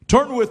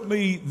Turn with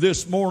me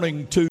this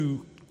morning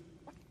to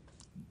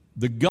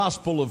the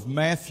Gospel of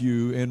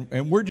Matthew,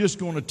 and we're just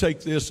going to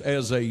take this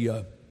as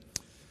a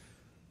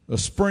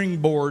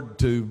springboard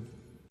to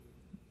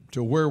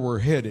where we're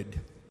headed.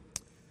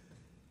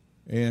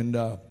 And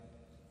I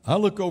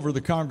look over the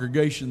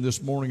congregation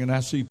this morning, and I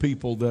see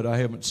people that I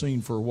haven't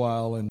seen for a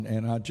while,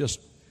 and I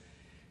just,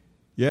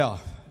 you're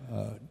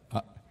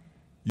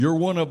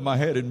one of them I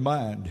had in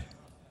mind.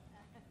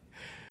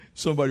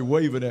 Somebody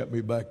waving at me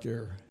back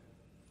there.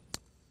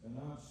 And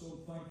I'm so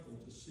thankful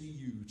to see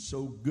you. It's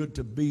so good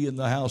to be in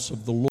the house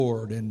of the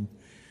Lord, and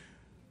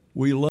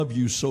we love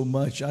you so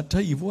much. I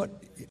tell you what,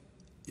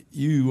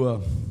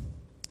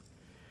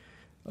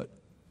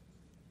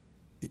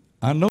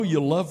 I know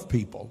you love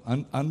people.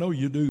 I know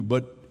you do,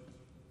 but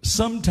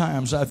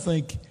sometimes I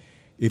think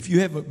if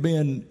you haven't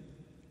been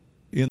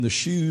in the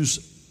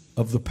shoes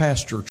of the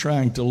pastor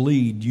trying to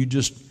lead, you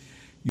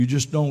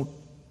just don't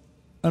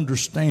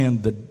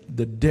understand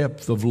the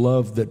depth of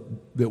love that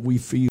we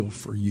feel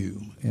for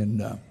you.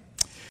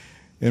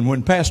 And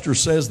when pastor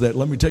says that,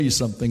 let me tell you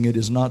something, it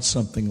is not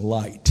something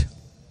light.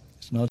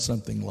 It's not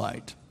something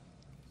light.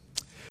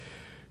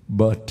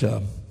 But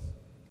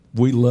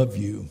we love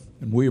you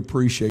and we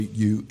appreciate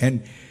you.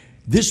 And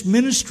this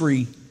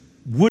ministry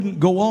wouldn't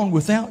go on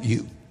without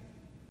you.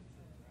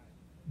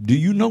 Do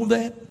you know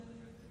that?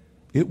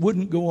 It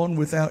wouldn't go on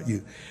without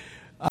you.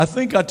 I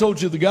think I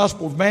told you the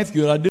Gospel of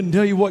Matthew, and I didn't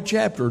tell you what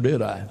chapter,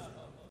 did I?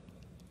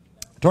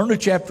 Turn to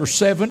chapter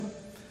 7,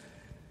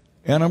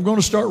 and I'm going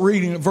to start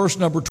reading at verse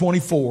number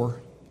 24.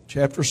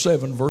 Chapter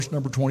 7, verse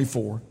number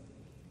 24.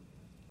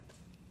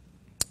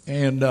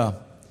 And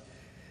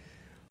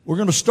we're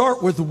going to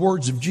start with the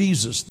words of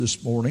Jesus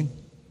this morning.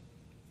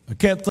 I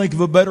can't think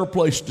of a better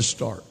place to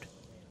start.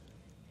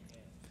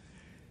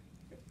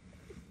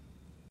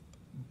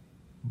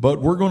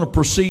 But we're going to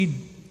proceed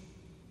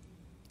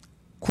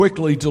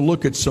quickly to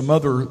look at some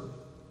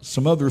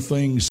other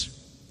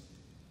things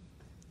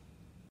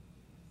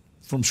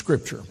from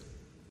Scripture.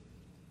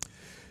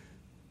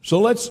 So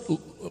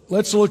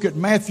let's look at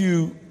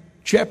Matthew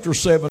chapter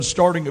 7,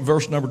 starting at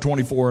verse number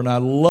 24, and I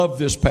love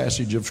this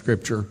passage of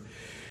Scripture.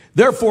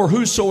 Therefore,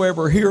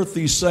 whosoever heareth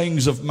these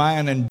sayings of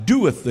mine and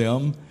doeth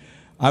them,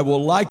 I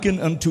will liken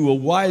unto a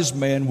wise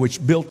man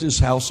which built his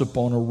house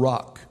upon a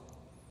rock.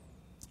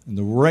 And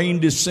the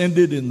rain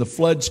descended, and the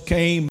floods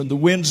came, and the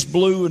winds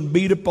blew and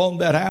beat upon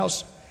that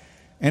house.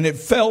 And it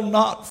fell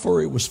not,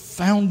 for it was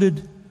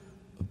founded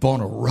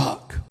upon a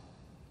rock.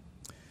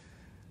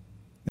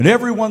 And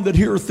everyone that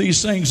heareth these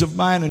sayings of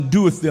mine and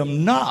doeth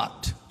them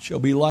not shall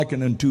be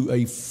likened unto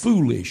a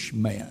foolish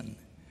man,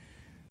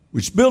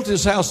 which built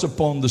his house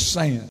upon the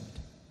sand.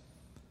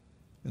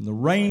 And the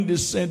rain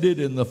descended,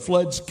 and the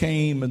floods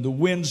came, and the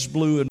winds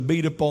blew and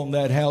beat upon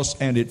that house,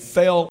 and it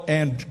fell,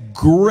 and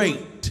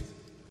great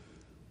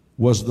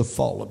was the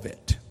fall of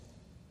it.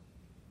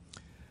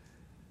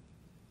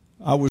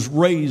 I was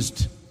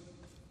raised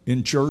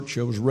in church.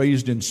 I was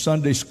raised in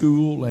Sunday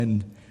school,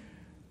 and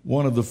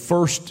one of the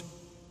first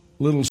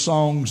little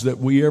songs that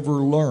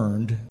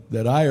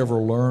I ever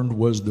learned,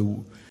 was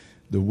the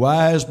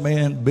wise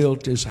man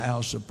built his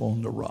house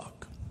upon the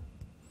rock.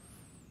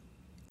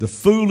 The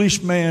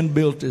foolish man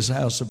built his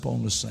house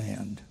upon the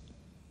sand,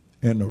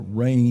 and the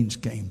rains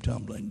came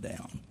tumbling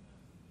down.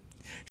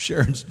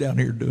 Sharon's down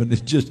here doing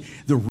it. Just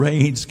the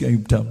rains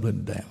came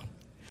tumbling down.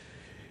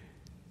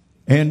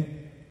 And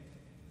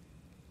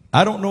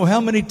I don't know how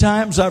many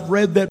times I've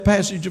read that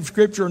passage of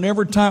Scripture, and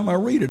every time I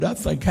read it, I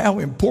think how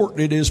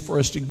important it is for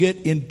us to get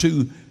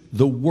into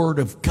the Word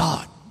of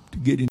God, to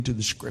get into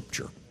the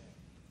Scripture.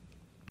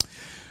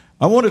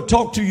 I want to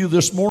talk to you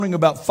this morning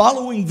about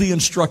following the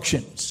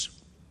instructions.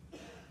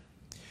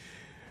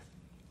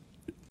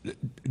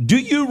 Do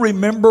you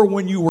remember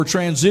when you were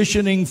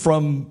transitioning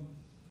from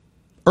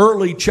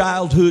early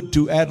childhood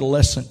to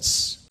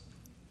adolescence?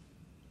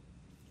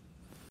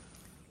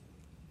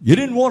 You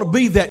didn't want to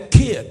be that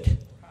kid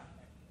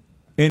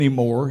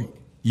anymore.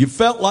 You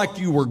felt like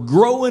you were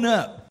growing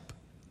up.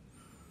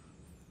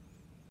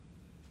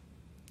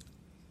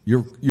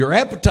 Your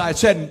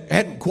appetites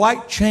hadn't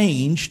quite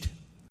changed.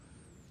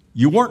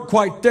 You weren't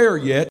quite there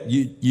yet.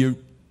 You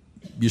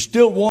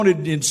still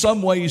wanted in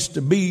some ways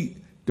to be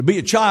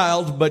a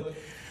child, but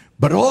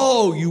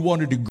you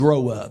wanted to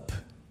grow up.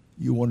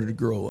 You wanted to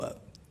grow up.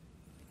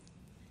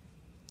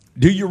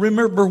 Do you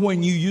remember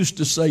when you used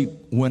to say,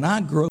 when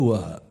I grow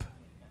up,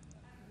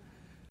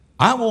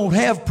 I won't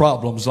have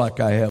problems like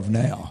I have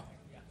now?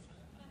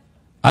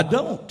 I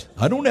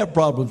don't have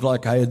problems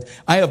like I had.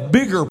 I have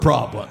bigger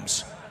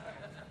problems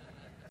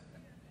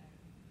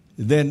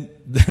than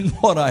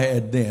what I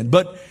had then.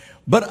 But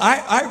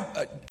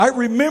I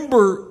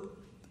remember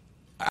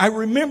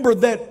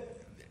that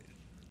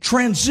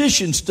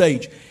transition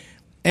stage.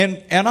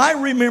 And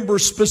I remember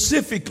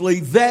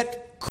specifically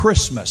that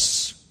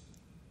Christmas.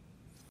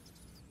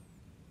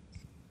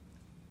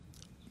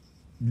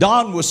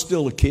 Don was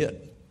still a kid,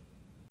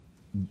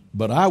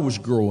 but I was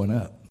growing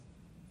up.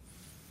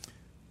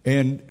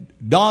 And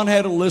Don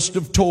had a list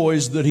of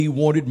toys that he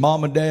wanted.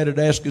 Mom and Dad had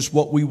asked us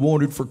what we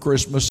wanted for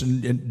Christmas,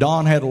 and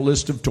Don had a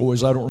list of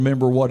toys. I don't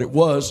remember what it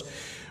was,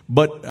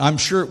 but I'm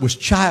sure it was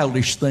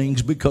childish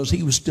things because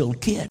he was still a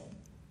kid.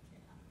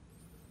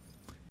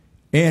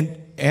 And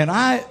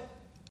I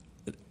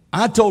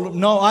told him,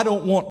 no, I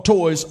don't want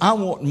toys. I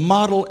want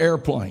model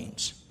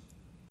airplanes.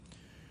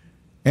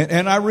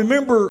 And I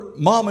remember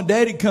Mom and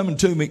Daddy coming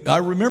to me. I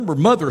remember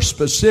Mother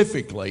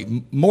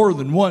specifically more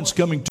than once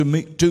coming to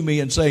me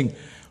and saying,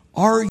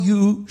 are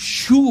you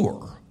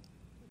sure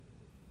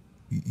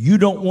you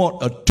don't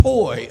want a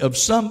toy of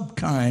some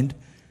kind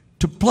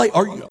to play?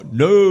 Are you?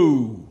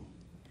 No.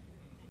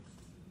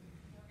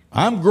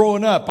 I'm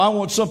growing up. I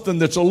want something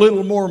that's a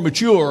little more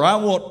mature. I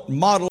want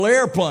model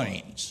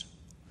airplanes.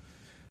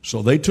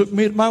 So they took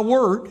me at my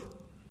word.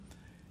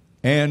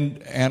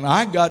 And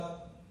I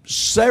got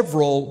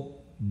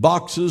several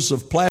boxes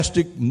of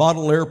plastic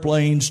model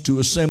airplanes to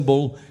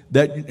assemble.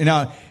 That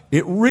now,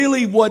 it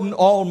really wasn't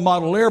all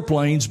model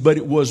airplanes, but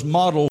it was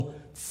model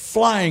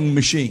flying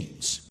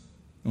machines.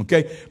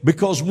 Okay?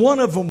 Because one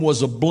of them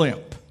was a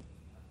blimp.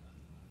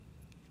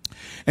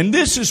 And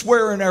this is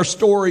where in our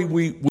story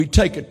we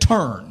take a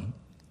turn.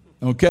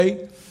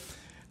 Okay?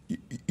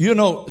 You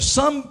know,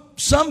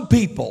 some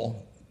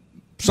people,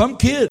 some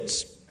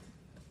kids,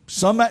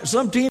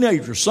 some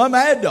teenagers, some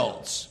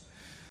adults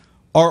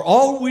are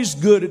always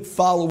good at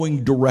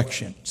following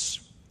directions,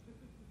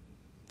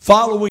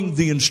 following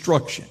the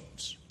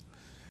instructions.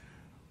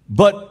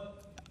 But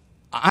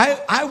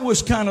I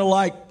was kind of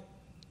like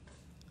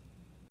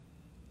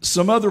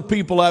some other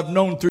people I've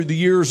known through the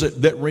years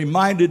that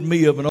reminded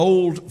me of an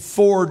old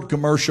Ford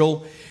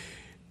commercial,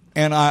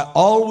 and I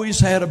always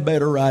had a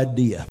better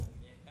idea.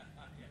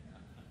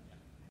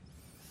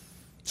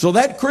 So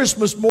that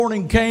Christmas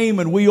morning came,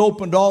 and we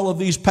opened all of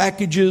these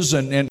packages,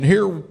 and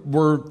here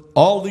were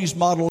all these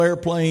model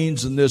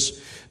airplanes and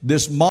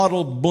this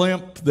model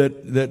blimp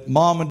that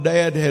Mom and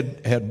Dad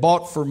had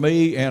bought for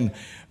me. And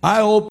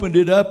I opened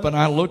it up and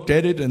I looked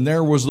at it, and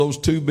there was those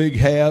two big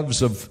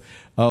halves of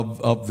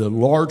the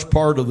large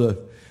part of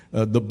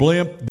the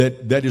blimp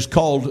that is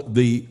called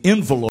the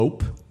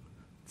envelope.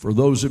 For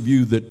those of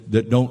you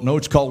that don't know,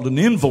 it's called an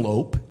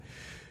envelope.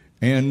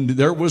 And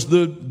there was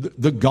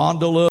the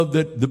gondola,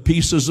 the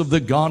pieces of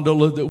the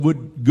gondola that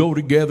would go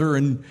together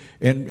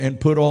and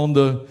put on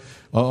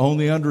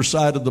the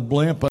underside of the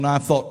blimp. And I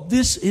thought,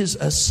 this is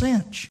a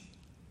cinch.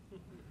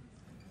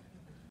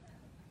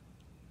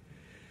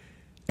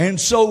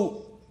 And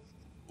so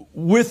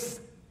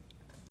with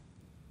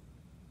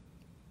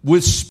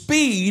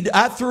speed,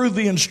 I threw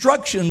the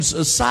instructions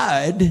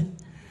aside,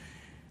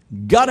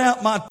 got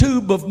out my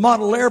tube of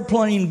model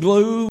airplane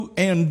glue,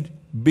 and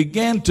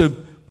began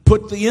to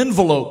put the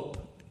envelope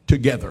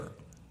together.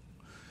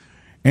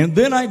 And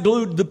then I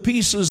glued the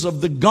pieces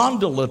of the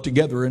gondola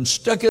together and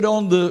stuck it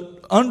on the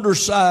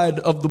underside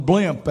of the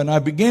blimp. And I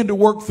began to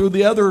work through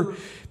the other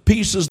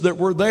pieces that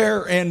were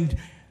there. And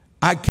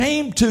I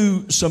came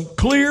to some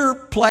clear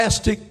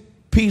plastic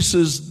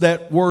pieces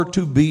that were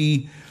to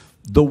be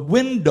the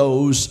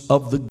windows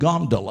of the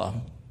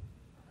gondola.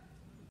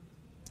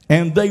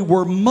 And they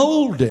were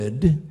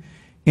molded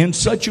in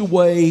such a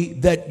way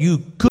that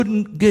you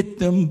couldn't get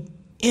them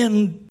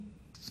in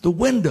the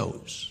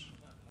windows.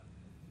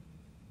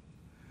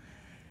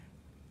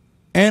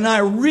 And I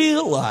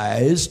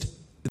realized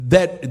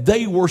that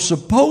they were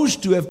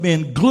supposed to have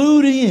been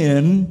glued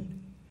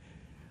in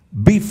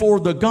before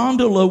the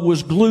gondola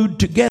was glued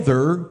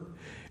together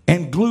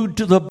and glued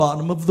to the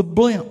bottom of the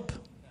blimp.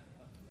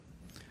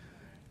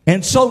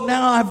 And so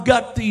now I've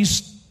got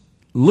these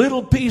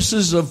little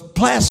pieces of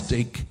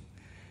plastic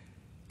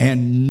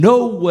and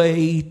no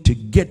way to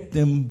get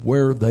them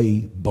where they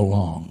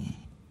belong.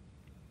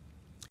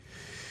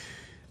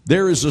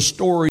 There is a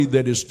story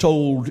that is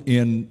told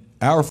in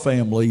our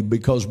family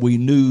because we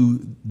knew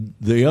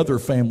the other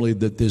family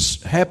that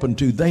this happened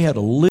to. They had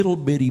a little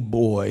bitty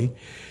boy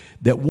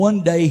that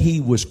one day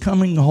he was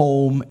coming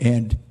home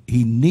and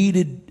he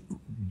needed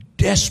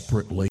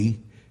desperately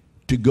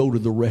to go to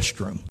the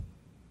restroom.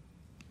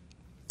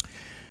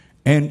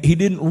 And he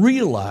didn't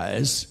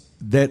realize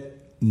that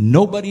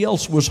nobody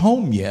else was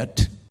home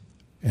yet,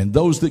 and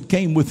those that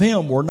came with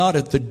him were not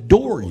at the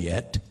door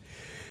yet.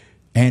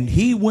 And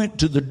he went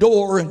to the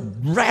door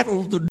and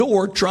rattled the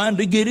door trying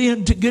to get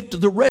in to get to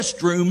the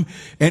restroom.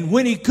 And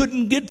when he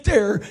couldn't get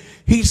there,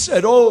 he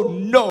said, "Oh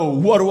no,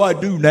 what do I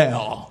do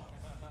now?"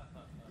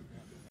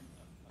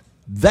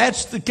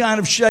 That's the kind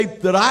of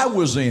shape that I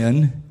was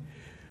in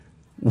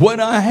when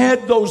I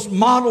had those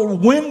model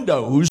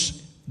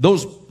windows,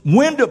 those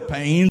window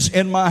panes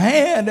in my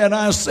hand. And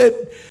I said,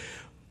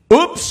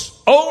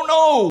 "Oops, oh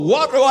no,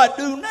 what do I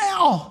do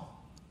now?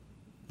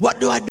 What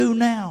do I do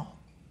now?"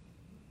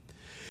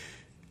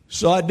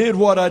 So I did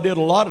what I did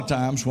a lot of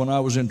times when I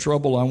was in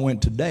trouble. I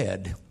went to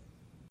Dad.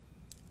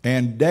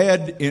 And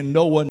Dad, in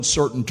no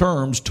uncertain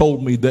terms,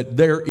 told me that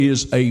there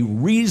is a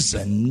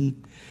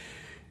reason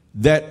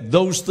that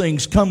those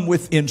things come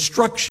with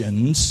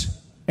instructions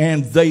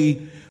and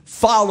they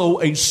follow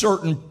a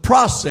certain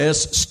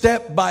process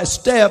step by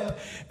step.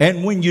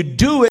 And when you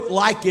do it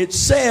like it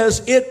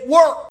says, it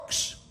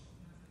works.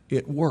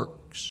 It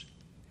works.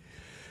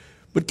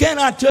 But can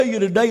I tell you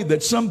today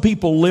that some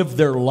people live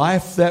their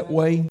life that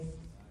way?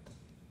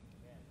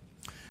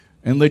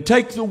 And they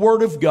take the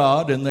Word of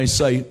God and they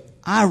say,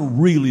 I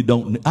really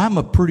don't, I'm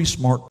a pretty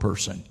smart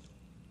person.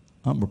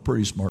 I'm a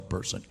pretty smart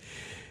person.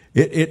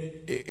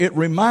 It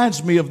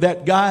reminds me of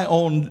that guy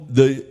on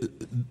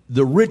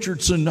the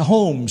Richardson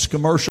Homes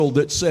commercial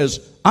that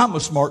says, I'm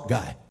a smart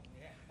guy.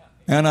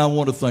 And I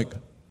want to think,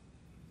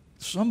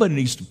 somebody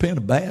needs to pin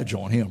a badge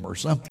on him or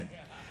something.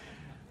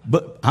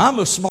 But I'm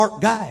a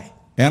smart guy,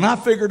 and I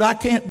figured I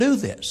can't do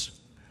this.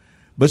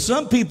 But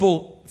some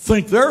people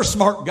think they're a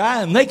smart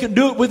guy, and they can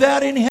do it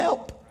without any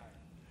help.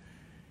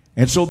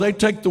 And so they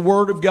take the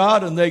Word of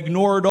God and they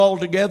ignore it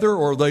altogether,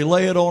 or they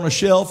lay it on a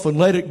shelf and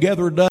let it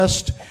gather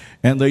dust,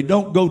 and they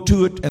don't go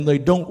to it, and they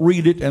don't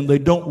read it, and they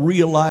don't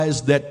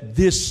realize that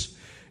this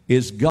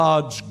is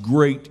God's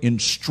great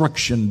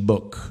instruction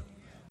book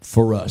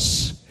for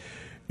us.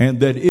 And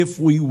that if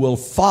we will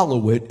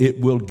follow it, it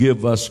will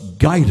give us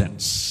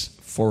guidance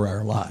for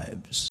our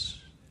lives.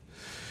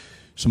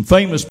 Some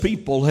famous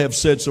people have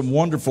said some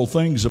wonderful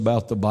things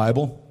about the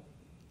Bible.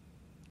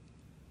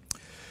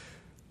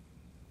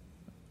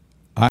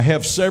 I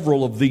have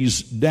several of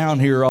these down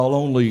here. I'll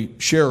only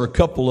share a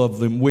couple of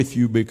them with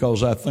you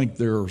because I think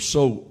they're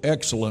so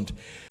excellent.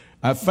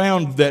 I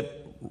found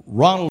that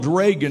Ronald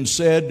Reagan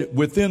said,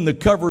 within the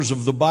covers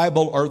of the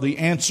Bible are the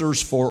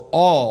answers for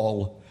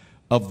all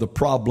of the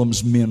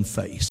problems men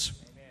face.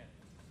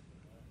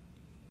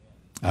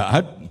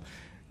 I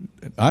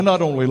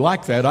not only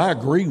like that, I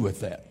agree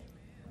with that.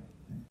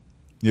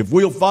 If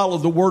we'll follow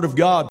the Word of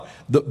God,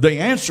 the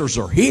answers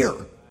are here.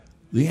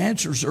 The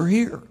answers are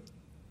here.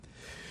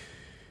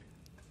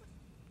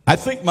 I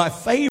think my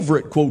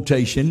favorite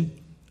quotation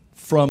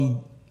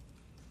from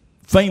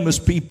famous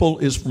people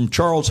is from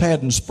Charles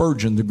Haddon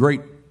Spurgeon, the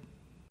great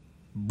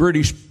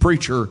British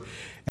preacher.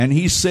 And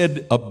he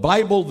said, a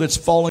Bible that's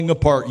falling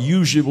apart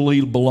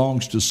usually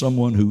belongs to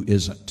someone who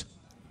isn't.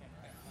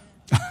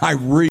 I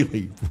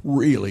really,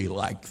 really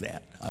like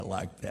that. I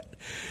like that.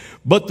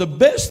 But the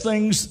best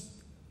things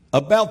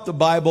about the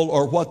Bible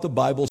are what the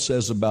Bible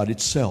says about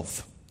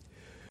itself.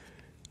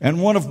 And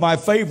one of my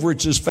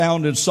favorites is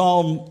found in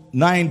Psalm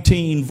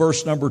 19,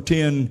 verse number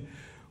 10,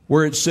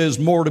 where it says,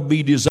 more to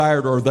be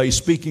desired are they,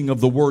 speaking of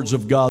the words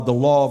of God, the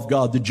law of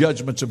God, the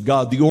judgments of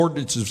God, the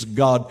ordinances of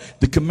God,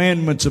 the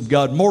commandments of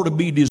God. More to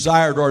be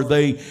desired are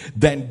they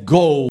than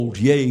gold,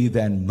 yea,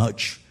 than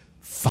much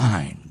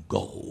fine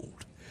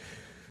gold.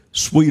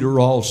 Sweeter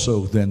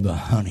also than the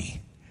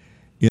honey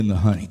in the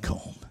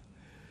honeycomb.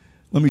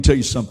 Let me tell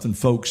you something,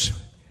 folks.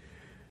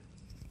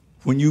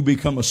 When you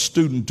become a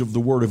student of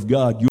the Word of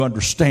God, you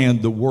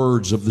understand the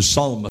words of the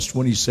psalmist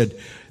when he said,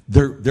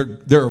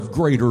 they're of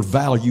greater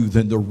value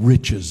than the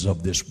riches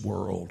of this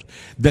world,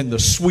 than the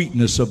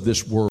sweetness of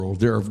this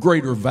world. They're of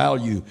greater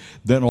value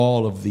than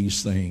all of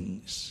these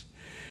things.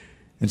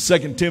 And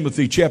 2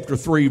 Timothy chapter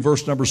 3,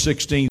 verse number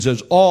 16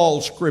 says,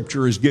 all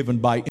Scripture is given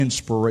by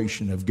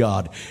inspiration of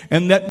God.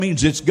 And that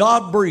means it's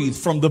God-breathed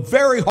from the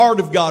very heart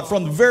of God,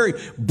 from the very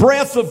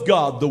breath of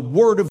God. The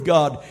Word of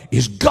God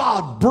is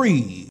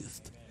God-breathed.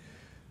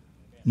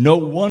 No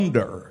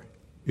wonder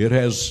it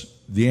has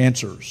the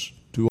answers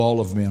to all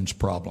of men's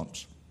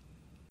problems.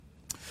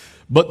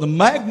 But the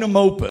magnum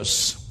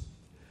opus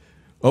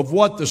of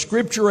what the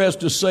Scripture has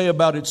to say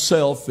about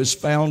itself is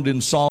found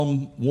in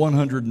Psalm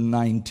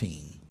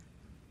 119.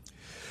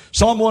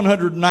 Psalm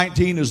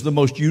 119 is the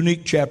most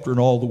unique chapter in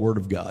all the Word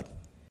of God.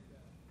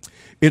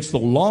 It's the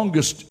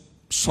longest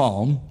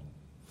psalm,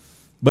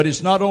 but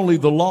it's not only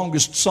the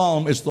longest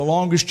psalm, it's the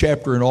longest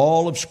chapter in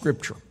all of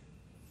Scripture.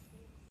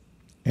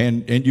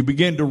 And you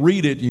begin to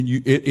read it,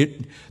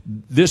 and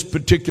this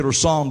particular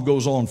psalm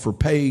goes on for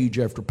page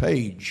after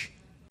page.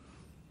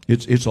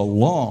 It's a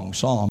long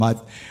psalm.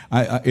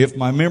 If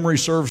my memory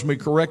serves me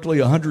correctly,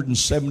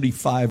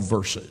 175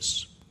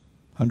 verses.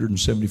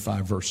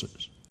 175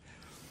 verses.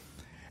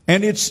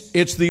 And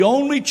it's the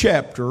only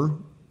chapter,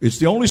 it's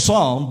the only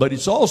psalm, but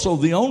it's also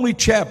the only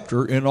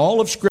chapter in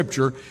all of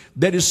Scripture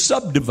that is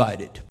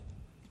subdivided.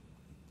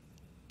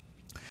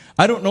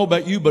 I don't know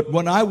about you, but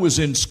when I was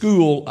in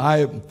school,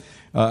 I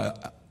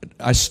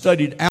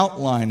studied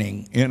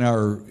outlining in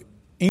our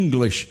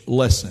English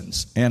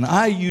lessons. And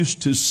I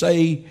used to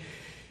say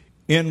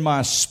in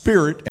my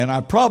spirit, and I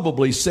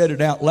probably said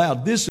it out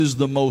loud, this is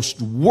the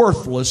most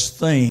worthless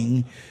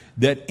thing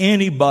that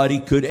anybody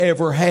could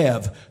ever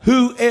have.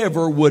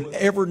 Whoever would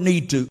ever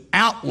need to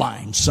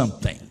outline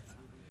something.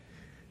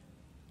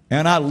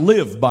 And I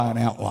live by an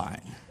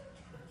outline.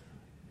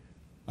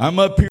 I'm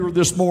up here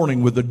this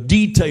morning with a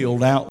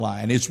detailed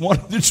outline. It's one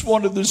of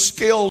the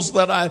skills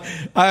that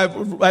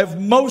I've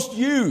most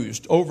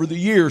used over the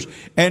years.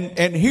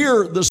 And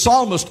here the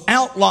psalmist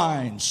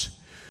outlines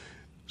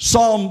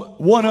Psalm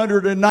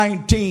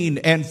 119,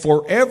 and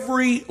for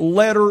every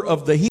letter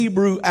of the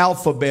Hebrew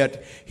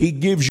alphabet, he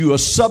gives you a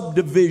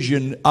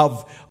subdivision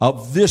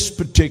of this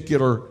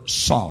particular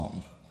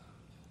psalm.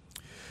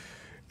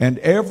 And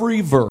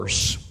every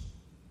verse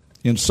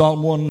in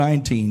Psalm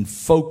 119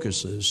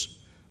 focuses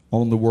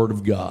on the Word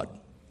of God.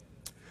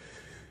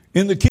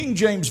 In the King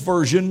James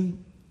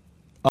Version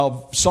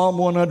of Psalm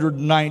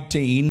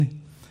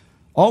 119,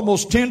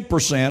 almost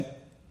 10%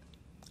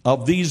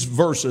 of these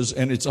verses,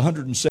 and it's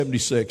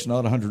 176,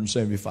 not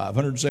 175,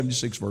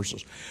 176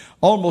 verses.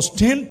 Almost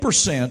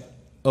 10%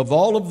 of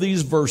all of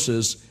these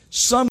verses,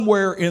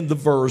 somewhere in the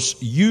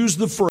verse, use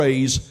the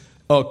phrase,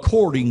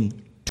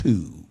 according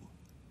to.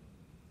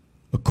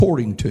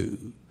 According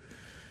to.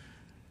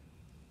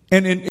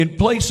 And in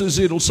places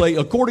it'll say,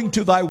 according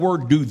to thy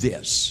word, do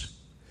this.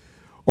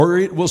 Or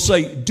it will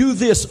say, do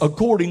this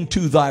according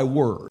to thy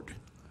word.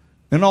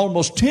 And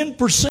almost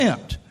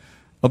 10%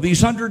 of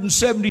these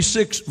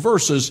 176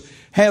 verses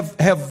have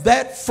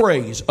that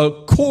phrase,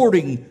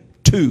 according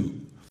to.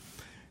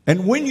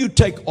 And when you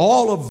take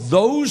all of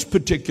those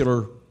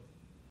particular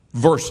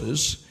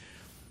verses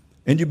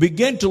and you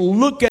begin to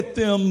look at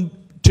them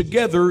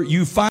together,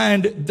 you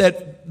find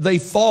that they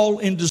fall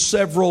into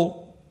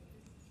several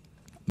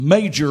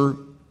major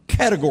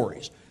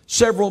categories,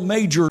 several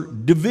major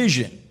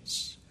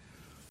divisions.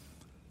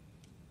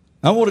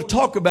 I want to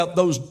talk about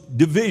those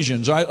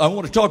divisions. I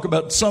want to talk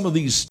about some of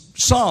these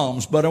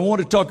Psalms, but I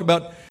want to talk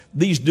about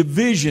these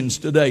divisions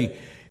today.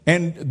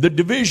 And the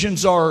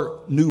divisions are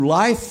new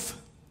life,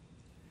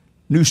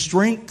 new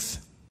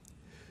strength,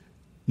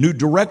 new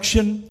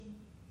direction,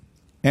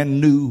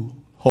 and new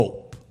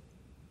hope.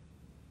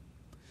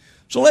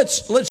 So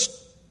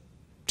let's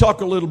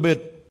talk a little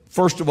bit,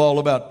 first of all,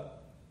 about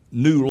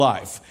new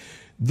life.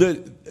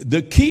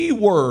 The key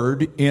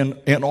word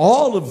in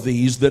all of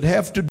these that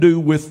have to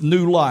do with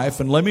new life,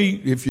 and let me,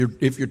 if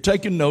you're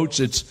taking notes,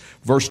 it's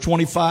verse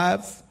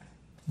 25,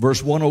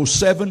 verse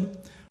 107,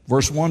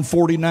 verse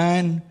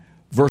 149,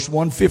 verse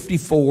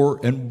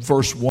 154, and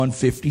verse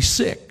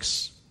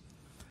 156.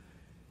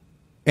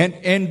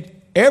 And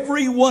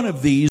every one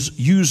of these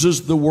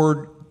uses the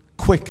word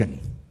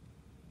quicken.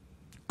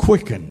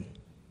 Quicken.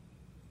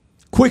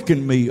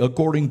 Quicken me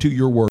according to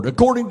your word.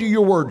 According to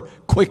your word,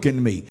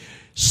 quicken me.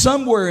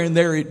 Somewhere in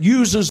there it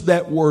uses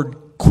that word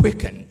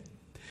quicken.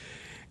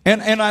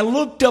 And I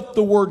looked up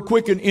the word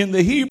quicken. In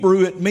the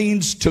Hebrew, it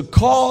means to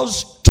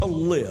cause to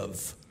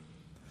live,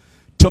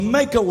 to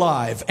make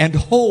alive and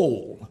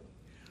whole.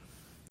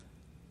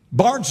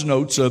 Barnes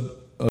Notes,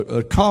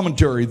 a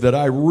commentary that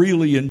I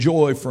really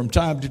enjoy from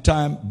time to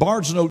time,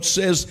 Barnes Notes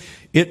says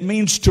it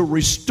means to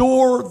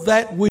restore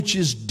that which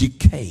is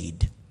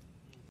decayed.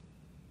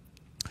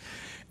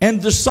 And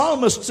the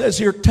psalmist says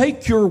here,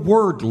 take your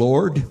word,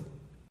 Lord,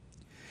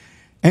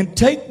 and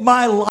take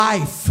my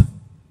life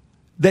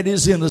that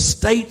is in a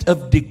state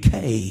of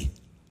decay.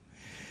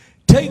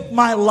 Take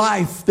my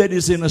life that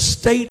is in a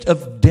state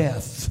of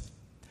death.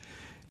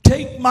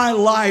 Take my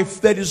life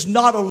that is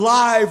not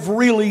alive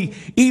really,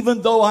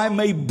 even though I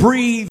may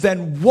breathe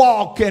and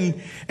walk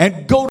and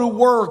go to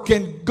work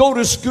and go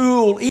to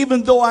school,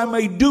 even though I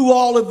may do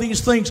all of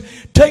these things.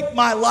 Take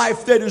my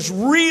life that is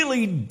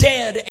really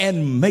dead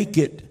and make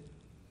it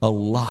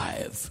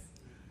alive.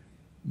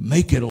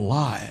 Make it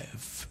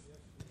alive.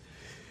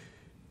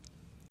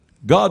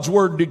 God's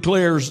word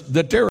declares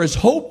that there is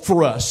hope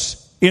for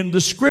us in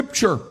the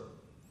scripture.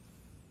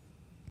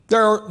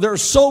 There are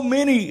so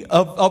many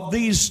of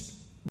these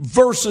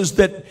verses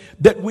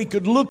that we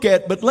could look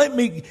at, but let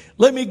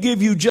me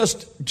give you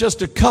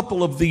just a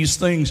couple of these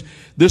things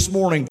this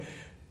morning.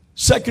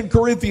 2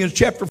 Corinthians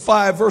chapter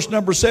 5 verse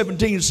number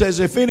 17 says,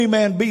 if any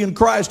man be in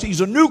Christ,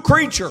 he's a new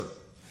creature.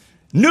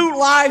 New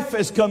life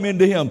has come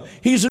into him.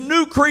 He's a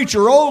new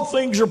creature. Old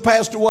things are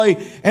passed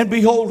away, and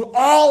behold,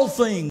 all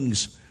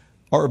things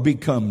are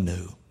become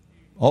new.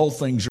 All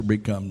things are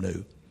become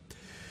new.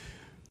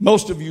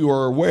 Most of you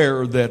are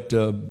aware that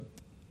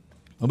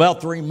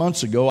about 3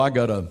 months ago I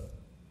got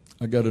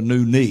a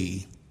new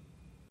knee.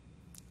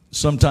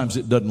 Sometimes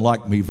it doesn't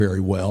like me very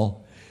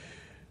well,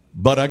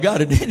 but I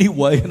got it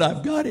anyway, and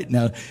I've got it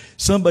now.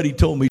 Somebody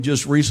told me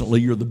just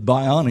recently, you're the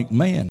bionic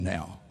man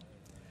now.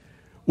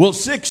 Well,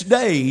 6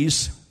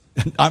 days,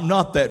 I'm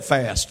not that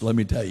fast, let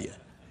me tell you.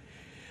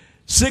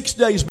 6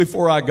 days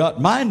before I got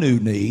my new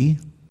knee,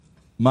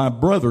 my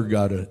brother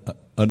got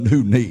a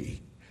new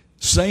knee.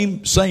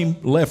 Same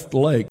left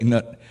leg.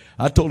 And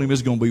I told him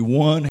it's going to be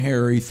one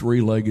hairy,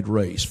 three-legged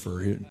race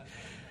for it.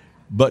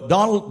 But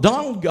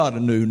Donald got a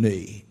new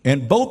knee.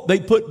 And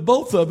they put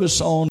both of us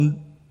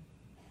on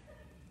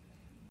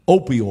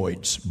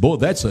opioids. Boy,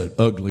 that's an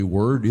ugly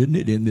word, isn't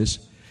it, in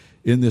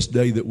this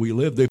day that we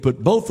live? They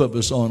put both of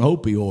us on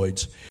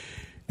opioids.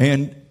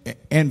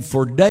 And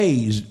for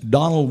days,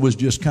 Donald was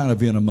just kind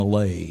of in a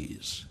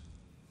malaise.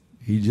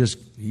 He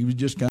was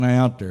just kind of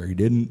out there. He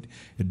didn't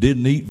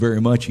eat very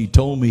much. He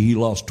told me he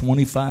lost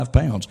 25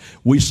 pounds.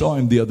 We saw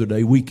him the other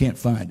day. We can't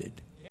find it.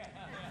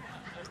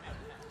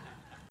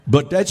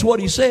 But that's what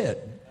he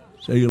said.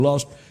 So he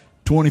lost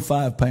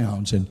 25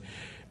 pounds. And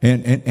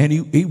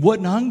he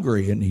wasn't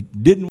hungry, and he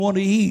didn't want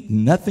to eat,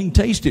 and nothing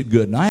tasted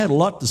good. And I had a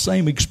lot the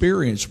same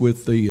experience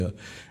with the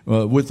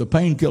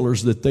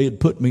painkillers that they had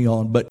put me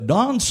on. But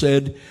Don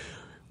said,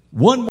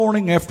 One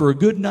morning after a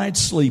good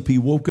night's sleep, he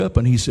woke up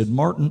and he said,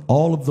 Martin,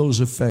 all of those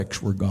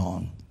effects were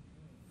gone.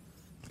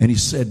 And he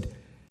said,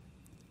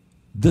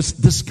 the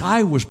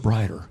sky was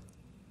brighter.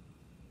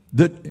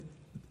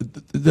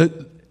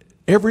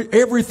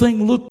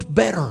 Everything looked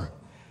better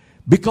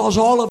because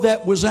all of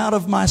that was out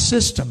of my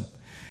system.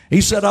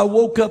 He said, I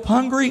woke up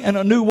hungry and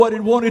I knew what I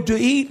wanted to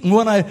eat. And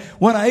when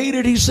I ate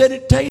it, he said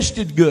it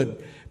tasted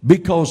good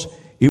because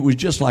it was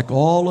just like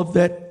all of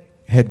that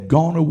had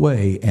gone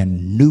away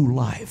and new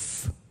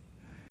life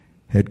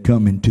had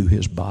come into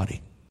his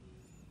body.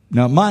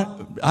 Now,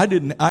 I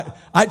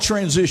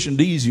transitioned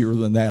easier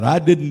than that. I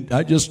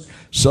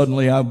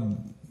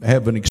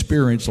have an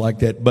experience like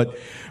that. But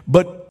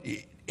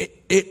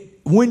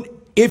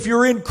if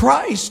you're in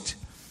Christ,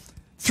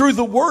 through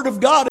the Word of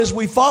God, as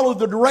we follow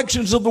the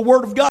directions of the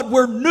Word of God,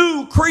 we're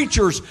new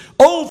creatures.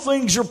 Old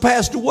things are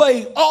passed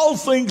away. All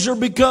things are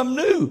become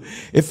new.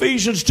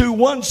 Ephesians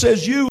 2:1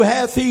 says, you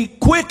hath he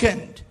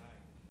quickened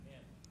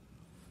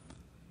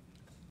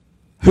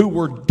who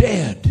were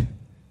dead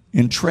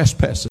in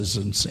trespasses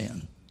and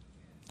sin.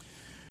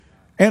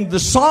 And the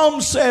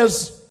Psalm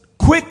says,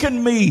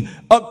 quicken me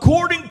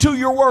according to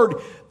your word.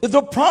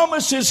 The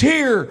promise is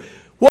here.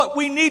 What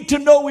we need to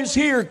know is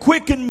here.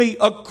 Quicken me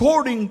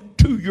according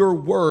to your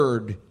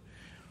word.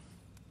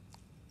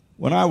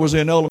 When I was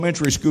in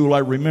elementary school, I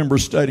remember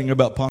studying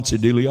about Ponce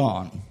de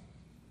Leon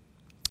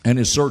and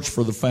his search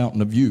for the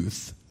fountain of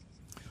youth.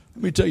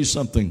 Let me tell you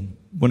something.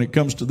 When it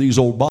comes to these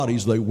old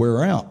bodies, they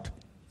wear out.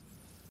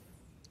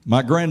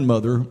 My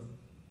grandmother,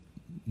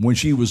 when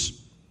she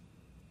was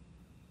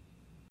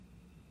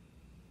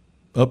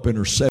up in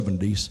her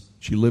 70s,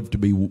 she lived to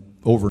be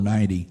over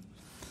 90.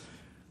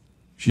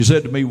 She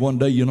said to me one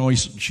day,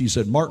 she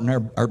said,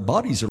 Martin, our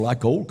bodies are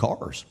like old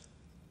cars.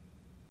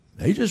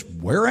 They just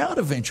wear out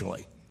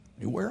eventually.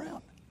 They wear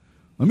out.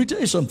 Let me tell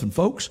you something,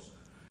 folks.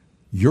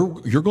 You're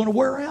going to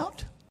wear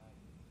out.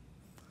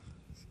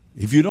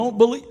 If you don't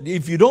believe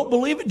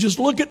it, just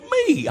look at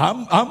me.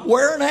 I'm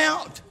wearing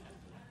out.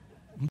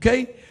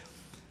 Okay?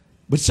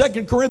 But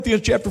 2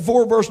 Corinthians chapter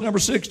 4, verse number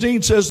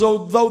 16 says,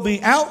 though the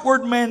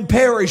outward man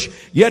perish,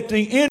 yet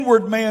the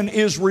inward man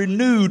is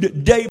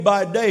renewed day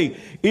by day.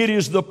 It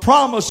is the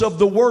promise of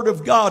the Word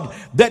of God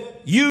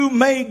that you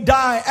may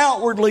die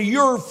outwardly.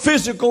 Your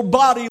physical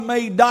body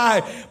may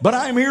die. But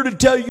I'm here to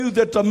tell you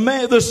that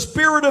the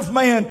spirit of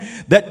man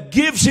that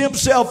gives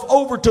himself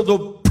over to the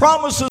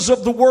promises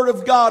of the Word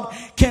of God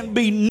can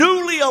be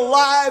newly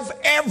alive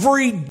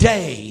every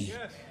day.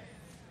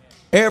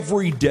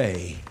 Every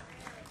day.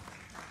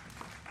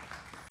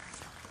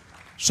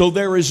 So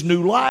there is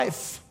new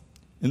life,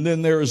 and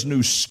then there is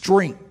new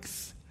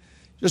strength.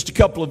 Just a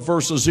couple of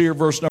verses here,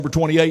 verse number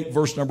 28,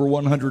 verse number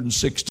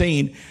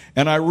 116.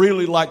 And I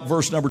really like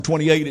verse number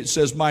 28. It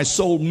says, my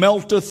soul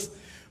melteth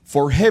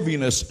for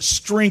heaviness,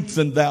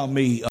 strengthen thou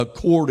me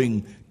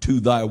according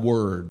to thy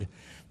word.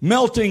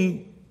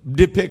 Melting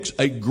depicts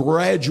a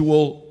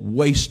gradual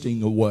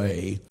wasting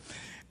away.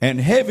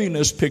 And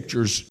heaviness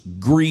pictures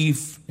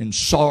grief and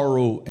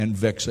sorrow and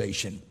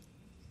vexation.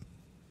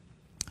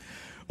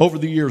 Over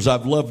the years,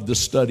 I've loved the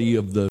study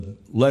of the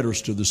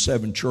letters to the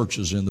 7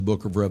 churches in the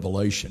book of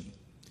Revelation.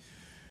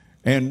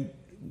 And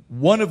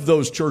one of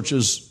those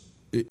churches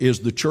is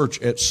the church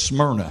at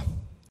Smyrna.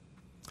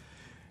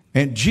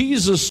 And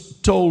Jesus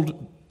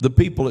told the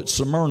people at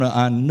Smyrna,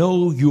 I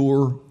know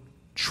your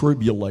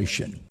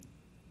tribulation.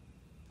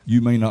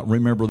 You may not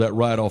remember that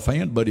right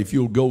offhand, but if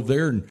you'll go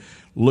there and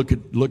look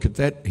at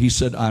that, he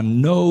said, I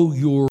know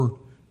your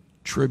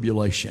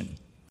tribulation.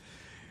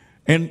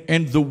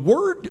 And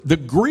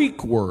the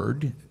Greek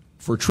word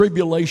for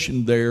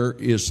tribulation there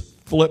is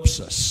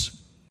thlipsis.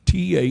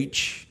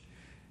 Thlipis.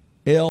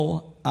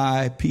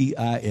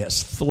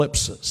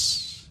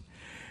 Thlipsis.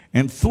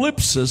 And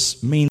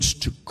thlipsis means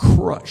to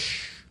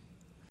crush,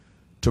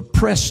 to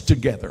press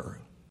together,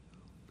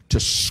 to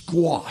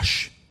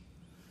squash.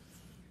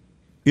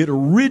 It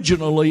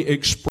originally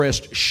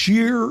expressed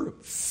sheer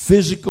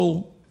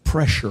physical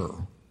pressure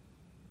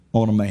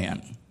on a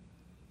man.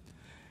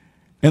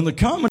 And the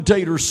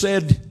commentator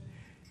said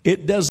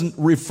it doesn't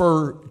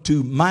refer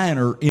to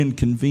minor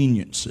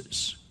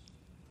inconveniences.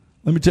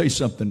 Let me tell you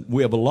something.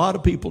 We have a lot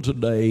of people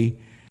today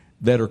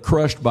that are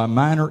crushed by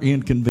minor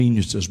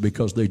inconveniences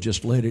because they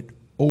just let it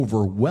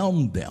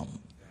overwhelm them.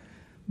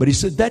 But he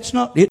said that's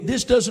not it.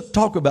 This doesn't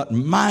talk about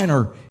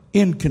minor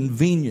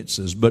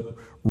inconveniences, but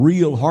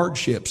real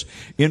hardships.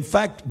 In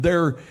fact,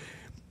 there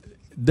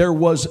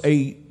was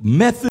a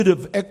method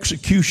of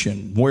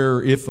execution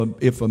where if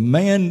a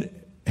man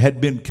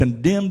had been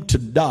condemned to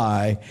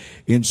die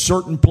in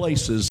certain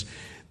places,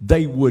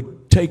 they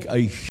would take a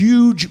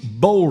huge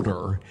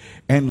boulder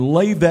and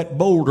lay that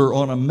boulder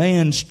on a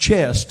man's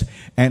chest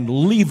and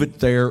leave it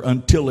there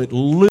until it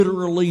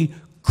literally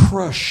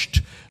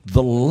crushed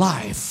the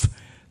life,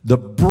 the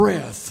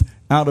breath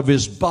out of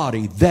his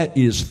body. That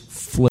is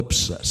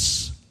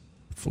thlipsis.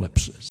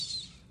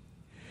 Thlipsis.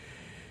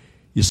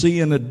 You see,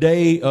 in a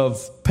day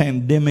of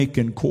pandemic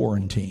and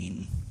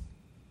quarantine,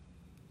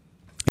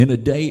 in a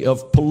day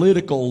of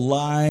political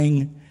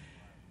lying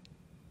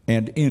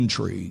and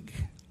intrigue.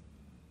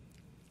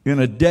 In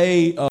a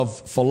day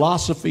of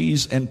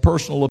philosophies and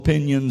personal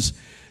opinions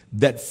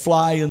that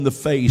fly in the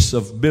face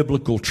of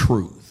biblical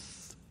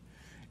truth.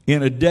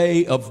 In a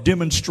day of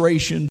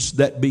demonstrations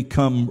that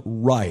become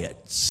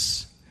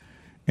riots.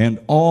 And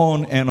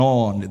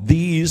on.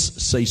 These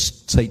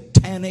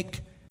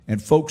satanic,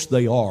 and folks,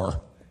 they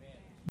are.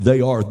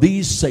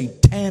 These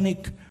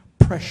satanic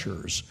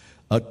pressures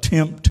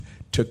attempt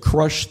to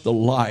crush the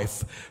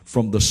life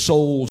from the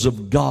souls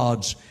of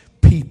God's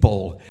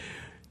people.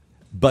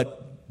 But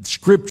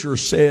Scripture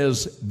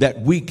says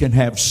that we can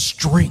have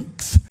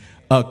strength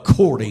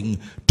according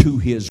to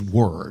His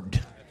Word.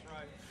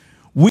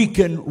 We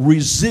can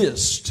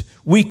resist.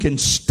 We can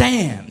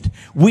stand.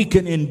 We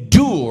can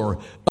endure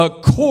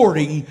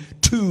according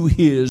to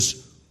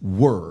His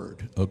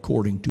Word.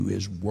 According to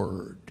His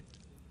Word.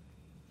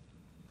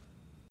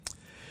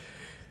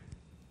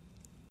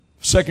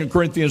 2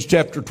 Corinthians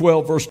chapter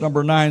 12 verse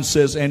number 9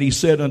 says, "And He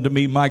said unto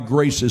me, My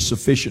grace is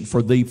sufficient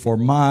for thee, for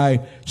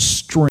my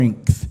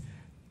strength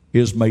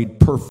is made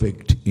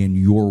perfect in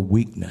your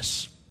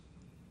weakness."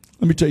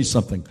 Let me tell you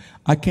something.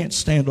 I can't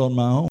stand on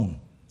my own.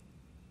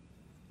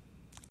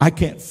 I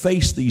can't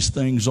face these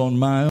things on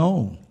my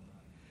own.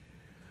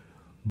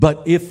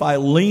 But if I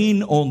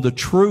lean on the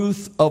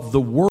truth of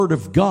the Word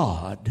of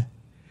God,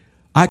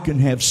 I can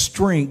have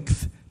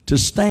strength to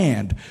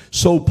stand.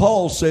 So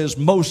Paul says,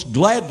 "Most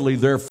gladly,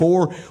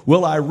 therefore,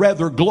 will I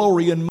rather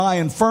glory in my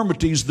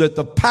infirmities, that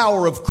the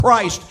power of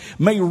Christ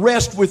may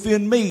rest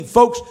within me."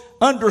 Folks,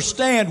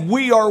 understand,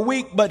 we are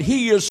weak, but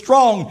He is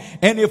strong.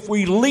 And if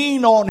we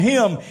lean on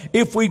Him,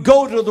 if we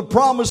go to the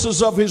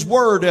promises of His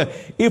Word,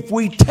 if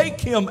we take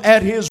Him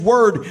at His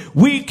Word,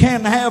 we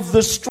can have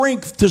the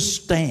strength to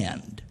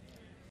stand.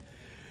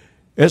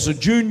 As a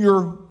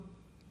junior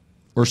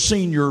or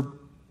senior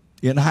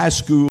in high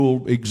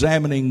school,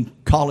 examining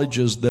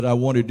colleges that I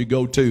wanted to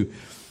go to,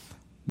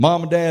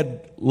 Mom and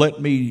Dad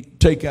let me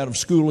take out of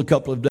school a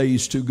couple of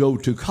days to go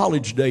to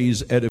college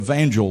days at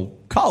Evangel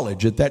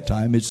College. At that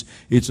time, it's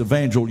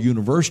Evangel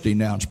University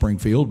now in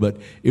Springfield, but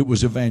it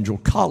was Evangel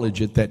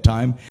College at that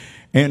time.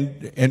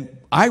 And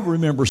I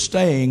remember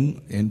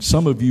staying, and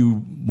some of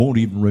you won't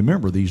even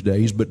remember these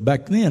days, but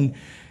back then,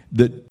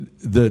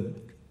 the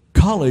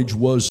college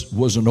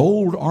was an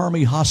old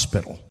Army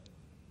hospital.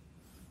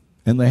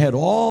 And they had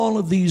all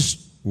of these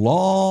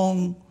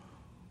long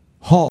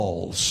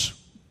halls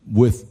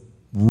with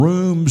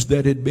rooms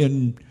that had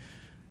been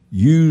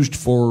used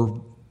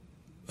for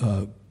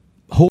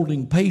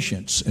holding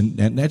patients.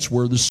 And that's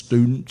where the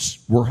students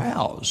were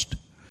housed.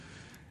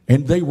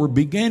 And they were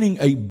beginning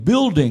a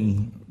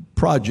building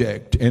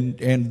project.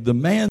 And the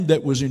man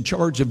that was in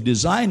charge of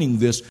designing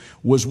this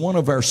was one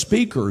of our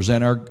speakers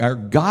and our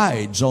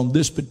guides on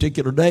this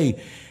particular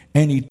day.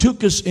 And he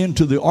took us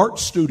into the art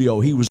studio.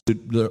 He was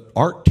the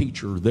art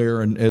teacher there,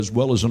 and as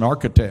well as an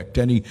architect.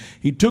 And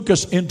he took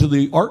us into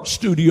the art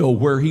studio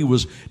where he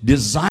was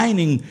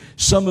designing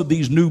some of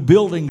these new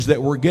buildings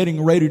that were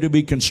getting ready to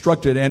be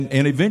constructed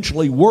and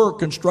eventually were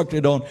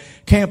constructed on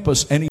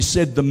campus. And he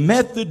said, the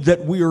method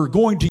that we are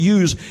going to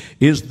use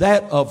is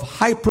that of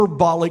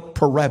hyperbolic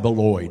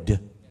paraboloid.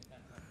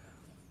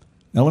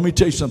 Now let me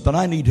tell you something.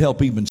 I need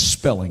help even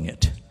spelling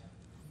it.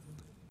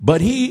 But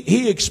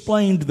he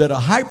explained that a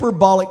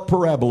hyperbolic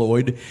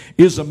paraboloid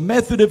is a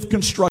method of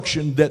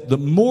construction that the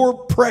more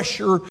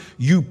pressure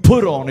you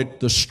put on it,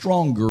 the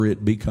stronger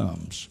it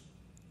becomes.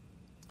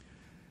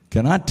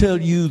 Can I tell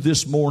you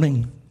this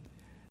morning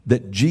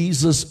that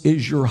Jesus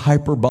is your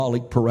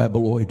hyperbolic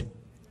paraboloid?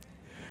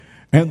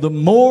 And the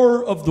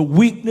more of the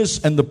weakness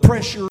and the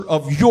pressure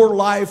of your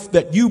life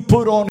that you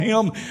put on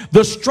Him,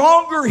 the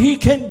stronger He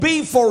can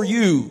be for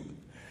you.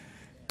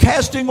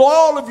 Casting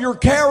all of your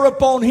care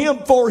upon Him,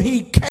 for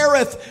He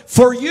careth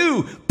for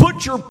you.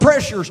 Put your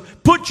pressures,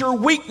 put your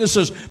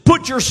weaknesses,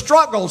 put your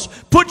struggles,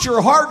 put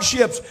your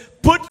hardships,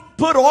 put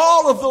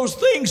all of those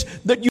things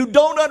that you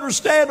don't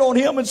understand on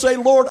Him and say,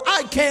 Lord,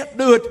 I can't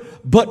do it,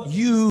 but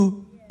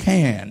you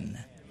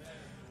can.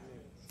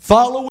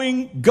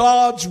 Following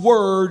God's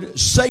Word,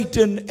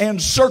 Satan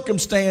and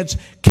circumstance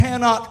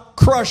cannot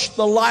crush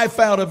the life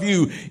out of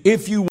you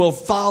if you will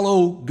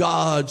follow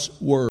God's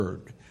Word.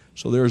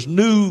 So there's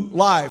new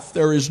life,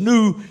 there is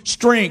new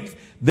strength,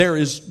 there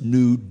is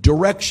new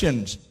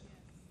directions.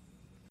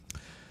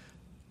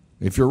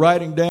 If you're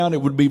writing down,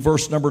 it would be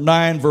verse number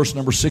 9, verse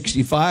number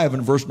 65,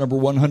 and verse number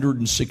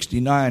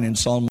 169 in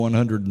Psalm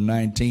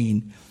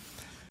 119.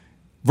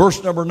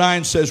 Verse number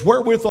 9 says,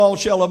 "Wherewithal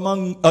shall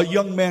a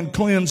young man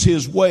cleanse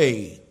his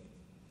way?"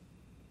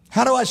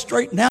 How do I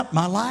straighten out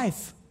my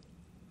life?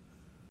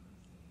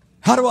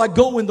 How do I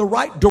go in the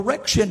right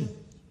direction?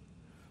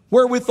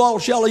 Wherewithal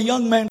shall a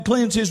young man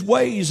cleanse his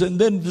ways? And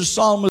then the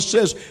psalmist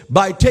says,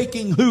 by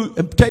taking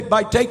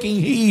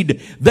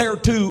heed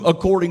thereto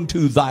according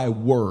to thy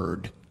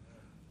word.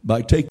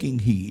 By taking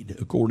heed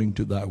according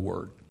to thy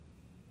word.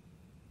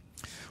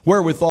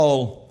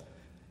 Wherewithal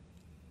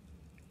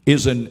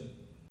is an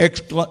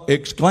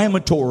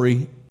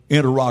exclamatory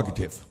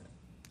interrogative.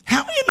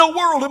 How in the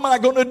world am I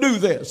going to do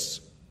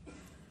this?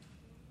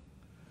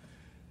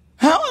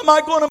 How am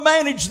I going to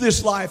manage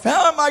this life?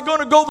 How am I going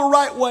to go the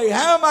right way?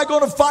 How am I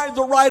going to find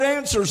the right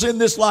answers in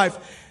this life?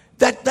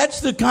 That's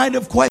the kind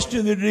of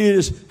question that it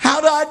is. How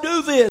do I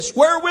do this?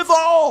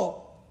 Wherewithal?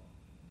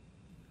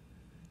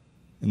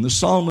 And the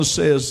psalmist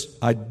says,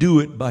 I do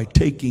it by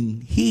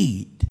taking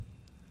heed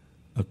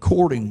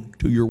according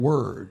to your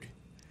word.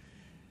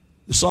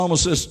 The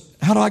psalmist says,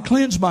 how do I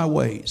cleanse my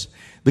ways?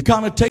 The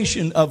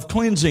connotation of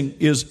cleansing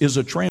is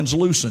a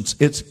translucence.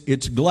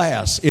 It's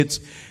glass. It's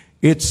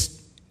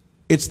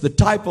the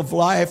type of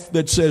life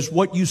that says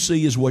what you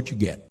see is what you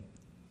get.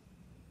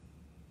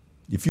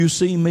 If you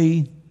see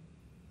me,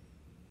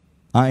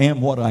 I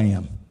am what I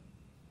am.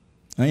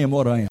 I am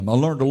what I am. I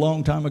learned a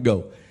long time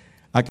ago,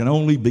 I can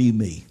only be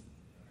me.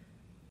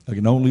 I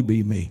can only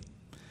be me.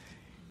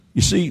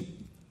 You see,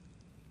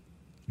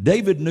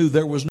 David knew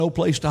there was no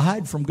place to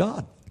hide from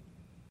God.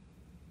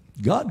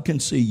 God can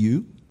see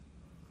you.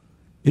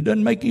 It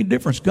doesn't make any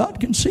difference. God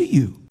can see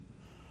you.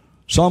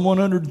 Psalm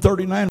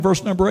 139,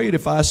 verse number 8,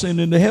 if I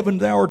ascend into heaven,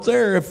 thou art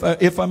there.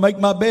 If I make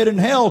my bed in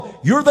hell,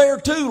 you're there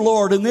too,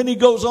 Lord. And then he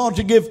goes on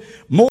to give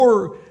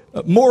more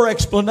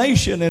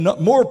explanation and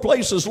more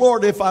places.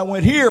 Lord, if I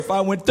went here, if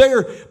I went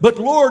there, but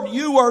Lord,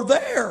 you are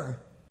there.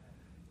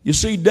 You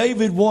see,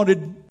 David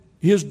wanted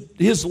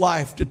his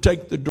life to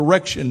take the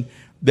direction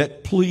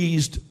that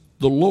pleased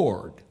the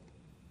Lord.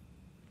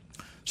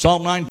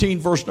 Psalm 19,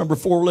 verse number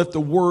 4, let the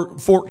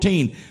words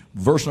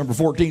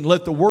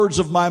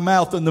of my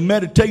mouth and the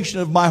meditation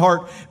of my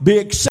heart be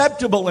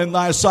acceptable in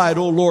thy sight,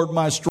 O Lord,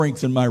 my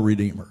strength and my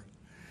redeemer.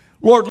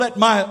 Lord, let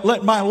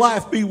my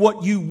life be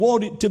what you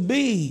want it to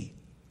be.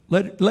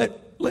 Let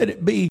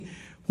it be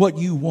what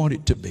you want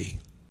it to be.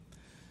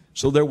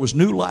 So there was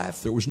new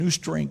life, there was new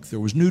strength, there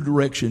was new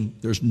direction,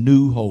 there's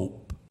new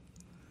hope.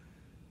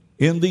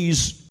 In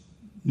these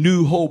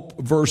new hope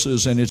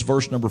verses, and it's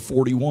verse number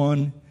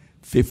 41,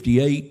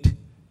 58,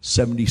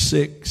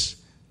 76,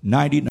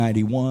 90,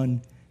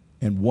 91,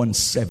 and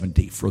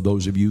 170 for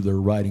those of you that are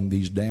writing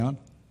these down.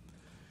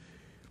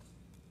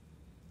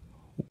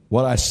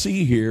 What I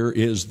see here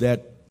is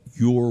that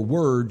your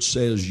word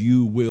says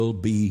you will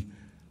be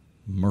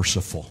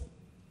merciful.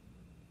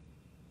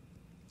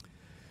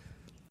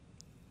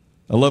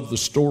 I love the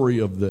story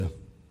of the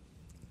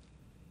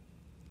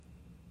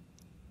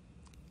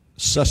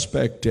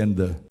suspect and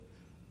the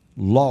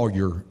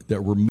lawyer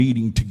that were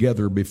meeting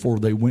together before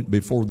they went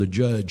before the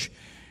judge.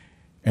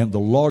 And the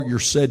lawyer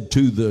said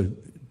to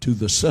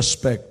the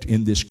suspect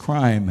in this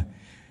crime,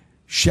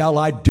 shall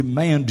I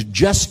demand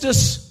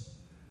justice?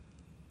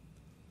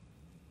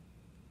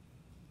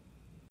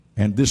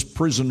 And this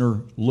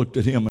prisoner looked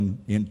at him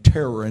in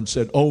terror and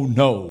said, oh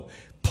no,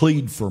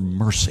 plead for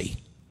mercy.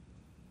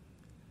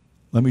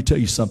 Let me tell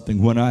you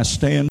something. When I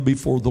stand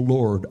before the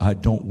Lord, I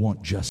don't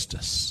want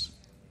justice.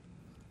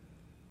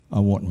 I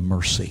want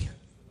mercy.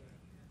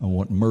 I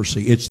want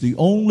mercy. It's the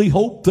only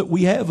hope that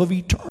we have of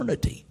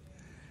eternity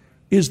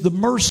is the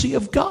mercy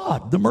of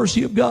God. The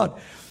mercy of God.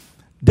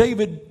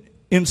 David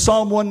in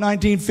Psalm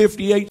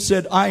 119:58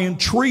 said, I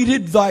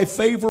entreated thy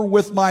favor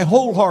with my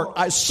whole heart.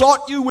 I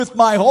sought you with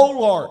my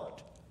whole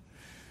heart.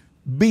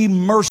 Be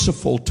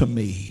merciful to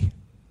me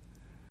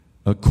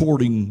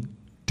according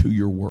to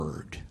your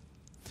word.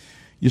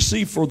 You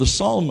see, for the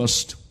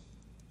psalmist,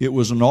 it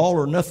was an all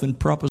or nothing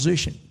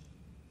proposition.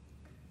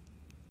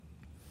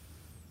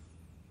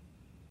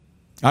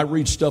 I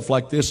read stuff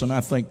like this and I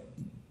think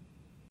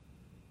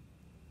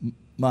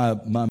my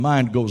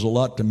mind goes a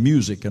lot to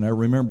music. And I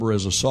remember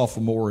as a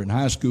sophomore in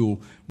high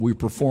school, we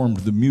performed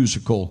the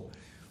musical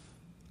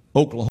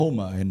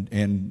Oklahoma.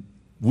 And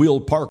Will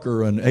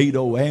Parker and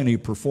Ado Annie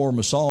perform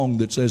a song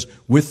that says,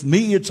 with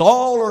me it's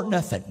all or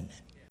nothing.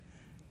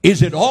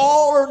 Is it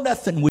all or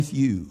nothing with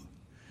you?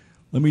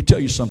 Let me tell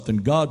you something.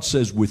 God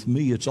says, with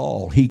me it's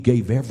all. He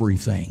gave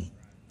everything.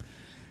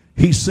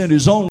 He sent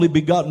his only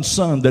begotten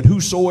Son, that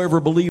whosoever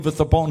believeth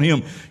upon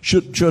him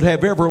should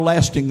have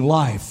everlasting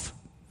life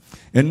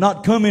and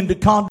not come into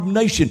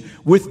condemnation.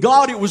 With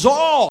God it was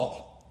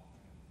all.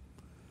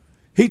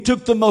 He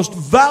took the most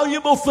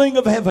valuable thing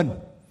of heaven,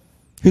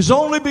 his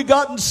only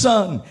begotten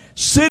Son,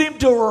 sent him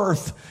to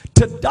earth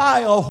to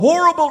die a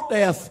horrible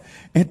death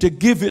and to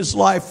give his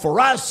life for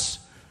us,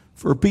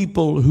 for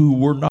people who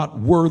were not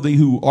worthy,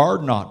 who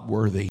are not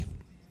worthy.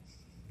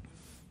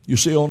 You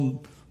see, on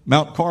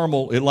Mount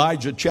Carmel,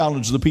 Elijah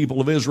challenged the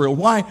people of Israel.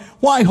 Why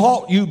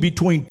halt you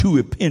between two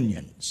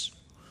opinions?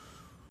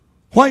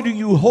 Why do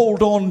you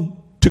hold on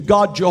to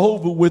God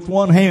Jehovah with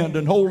one hand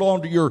and hold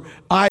on to your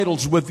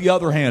idols with the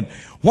other hand?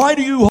 Why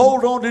do you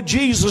hold on to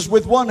Jesus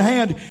with one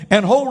hand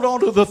and hold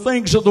on to the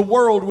things of the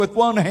world with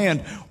one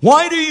hand?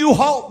 Why do you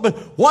halt?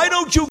 Why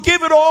don't you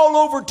give it all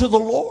over to the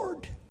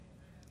Lord?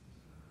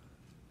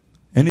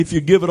 And if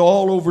you give it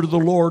all over to the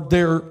Lord,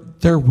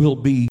 there will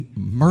be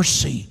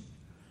mercy.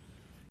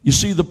 You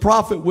see, the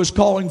prophet was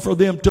calling for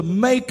them to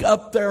make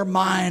up their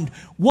mind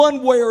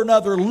one way or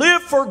another.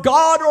 Live for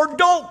God or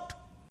don't.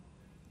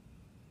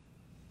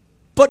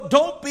 But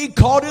don't be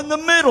caught in the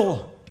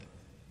middle.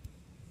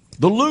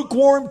 The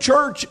lukewarm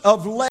church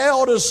of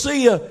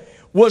Laodicea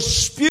was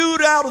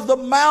spewed out of the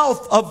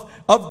mouth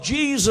of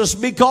Jesus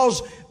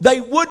because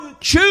they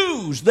wouldn't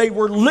choose. They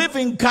were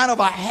living kind of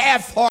a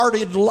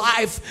half-hearted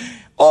life.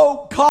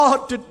 Oh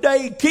God,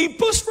 today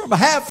keep us from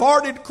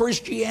half-hearted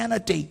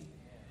Christianity.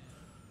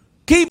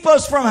 Keep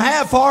us from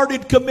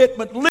half-hearted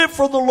commitment. Live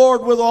for the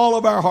Lord with all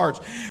of our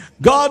hearts.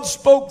 God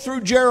spoke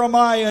through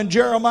Jeremiah in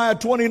Jeremiah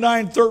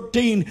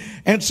 29:13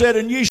 and said,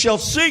 "And ye shall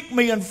seek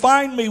me and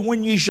find me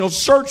when ye shall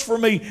search for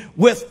me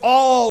with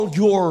all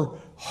your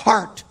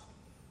heart."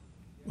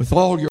 With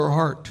all your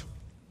heart.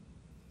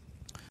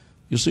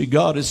 You see,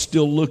 God is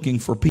still looking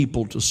for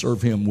people to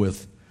serve Him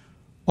with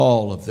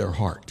all of their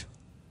heart.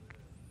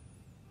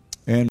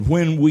 And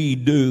when we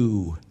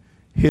do,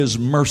 His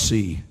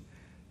mercy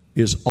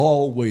is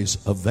always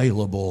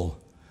available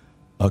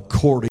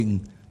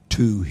according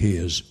to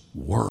His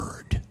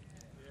Word.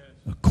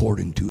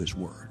 According to His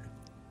Word.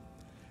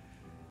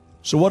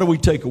 So what do we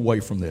take away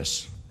from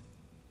this?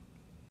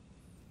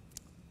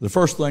 The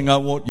first thing I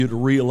want you to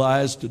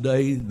realize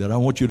today, that I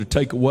want you to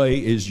take away,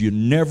 is you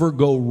never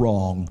go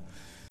wrong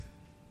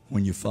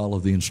when you follow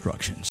the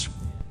instructions.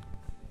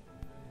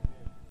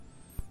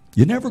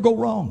 You never go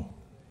wrong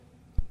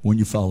when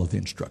you follow the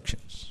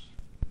instructions.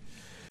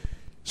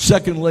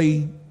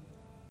 Secondly,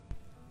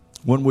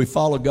 when we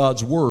follow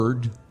God's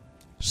Word,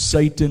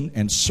 Satan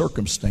and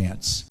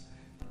circumstance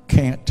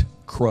can't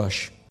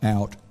crush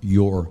out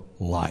your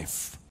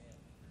life.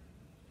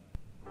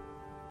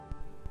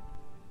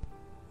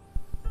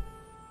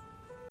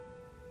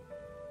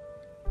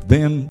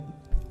 Then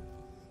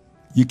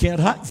you can't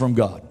hide from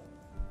God.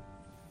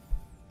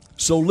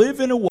 So live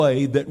in a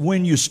way that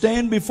when you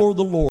stand before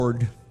the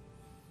Lord,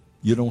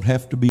 you don't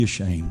have to be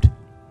ashamed.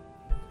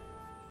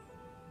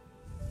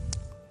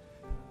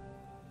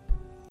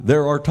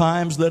 There are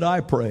times that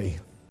I pray,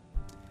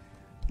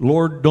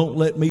 Lord, don't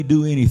let me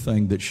do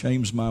anything that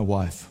shames my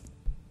wife,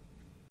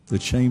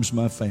 that shames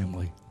my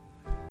family,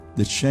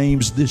 that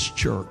shames this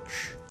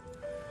church,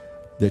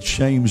 that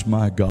shames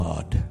my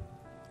God.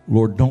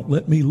 Lord, don't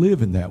let me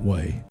live in that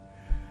way.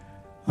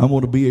 I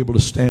want to be able to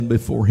stand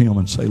before Him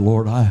and say,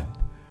 Lord, I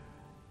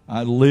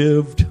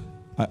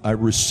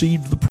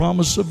received the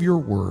promise of your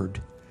word,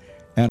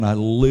 and I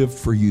lived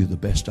for you the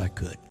best I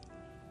could.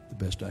 The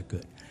best I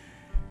could.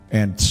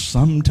 And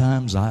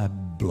sometimes I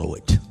blow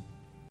it.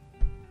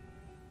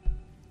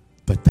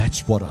 But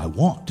that's what I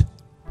want.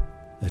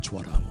 That's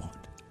what I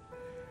want.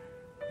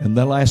 And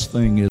the last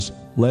thing is,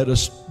 let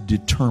us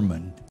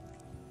determine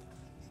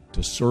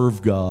to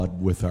serve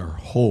God with our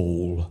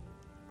whole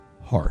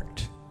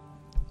heart.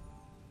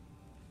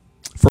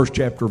 First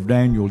chapter of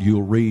Daniel,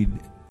 you'll read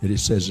that it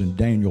says, and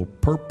Daniel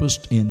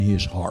purposed in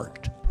his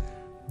heart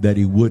that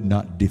he would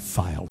not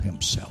defile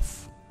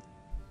himself.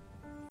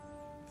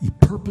 He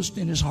purposed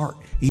in his heart.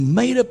 He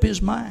made up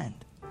his mind.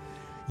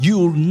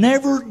 You'll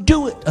never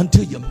do it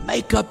until you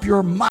make up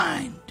your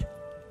mind.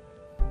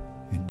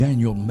 And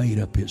Daniel made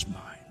up his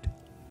mind.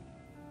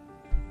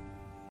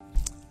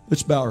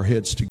 Let's bow our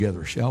heads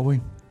together, shall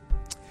we?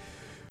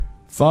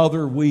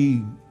 Father,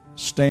 we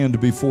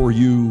stand before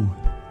you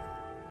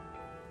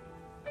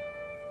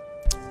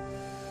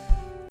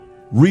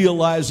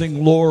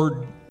realizing,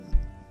 Lord,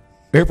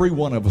 every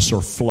one of us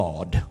are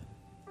flawed.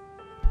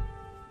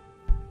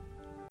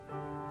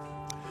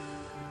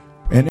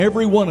 And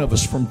every one of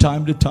us from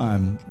time to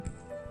time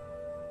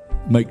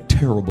make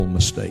terrible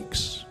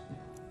mistakes.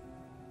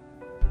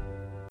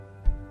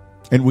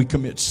 And we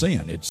commit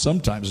sin.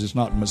 Sometimes it's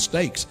not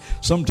mistakes.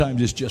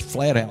 Sometimes it's just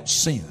flat out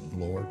sin,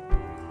 Lord.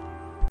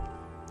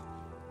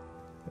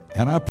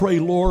 And I pray,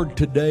 Lord,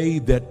 today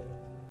that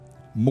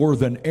more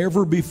than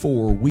ever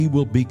before, we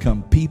will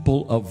become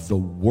people of the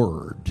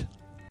Word.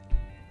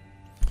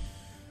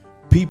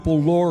 People,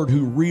 Lord,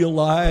 who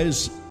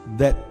realize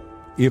that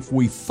if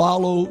we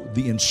follow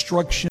the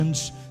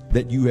instructions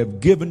that you have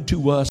given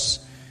to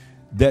us,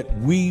 that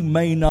we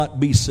may not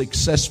be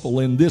successful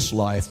in this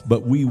life,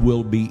 but we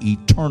will be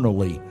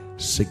eternally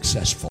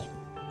successful.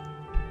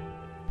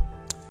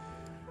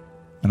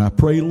 And I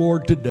pray,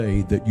 Lord,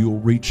 today that you'll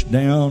reach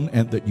down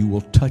and that you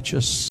will touch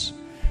us.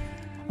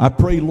 I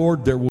pray,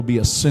 Lord, there will be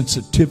a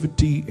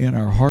sensitivity in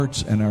our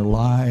hearts and our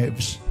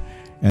lives,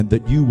 and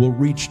that you will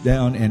reach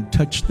down and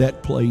touch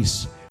that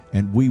place,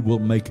 and we will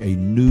make a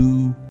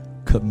new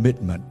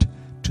commitment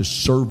to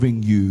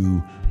serving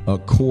you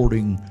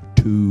according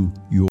to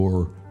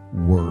your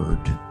word.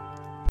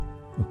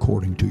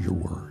 According to your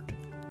word.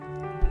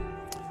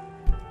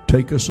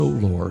 Take us, O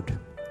Lord,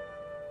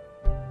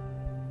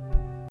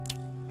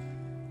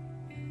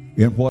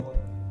 in what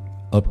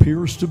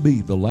appears to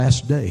be the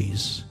last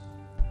days.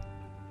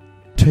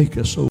 Take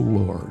us, O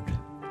Lord,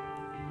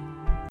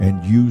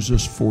 and use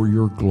us for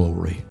your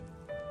glory.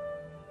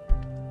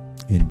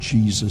 In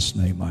Jesus'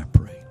 name I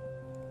pray.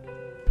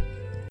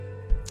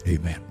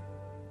 Amen.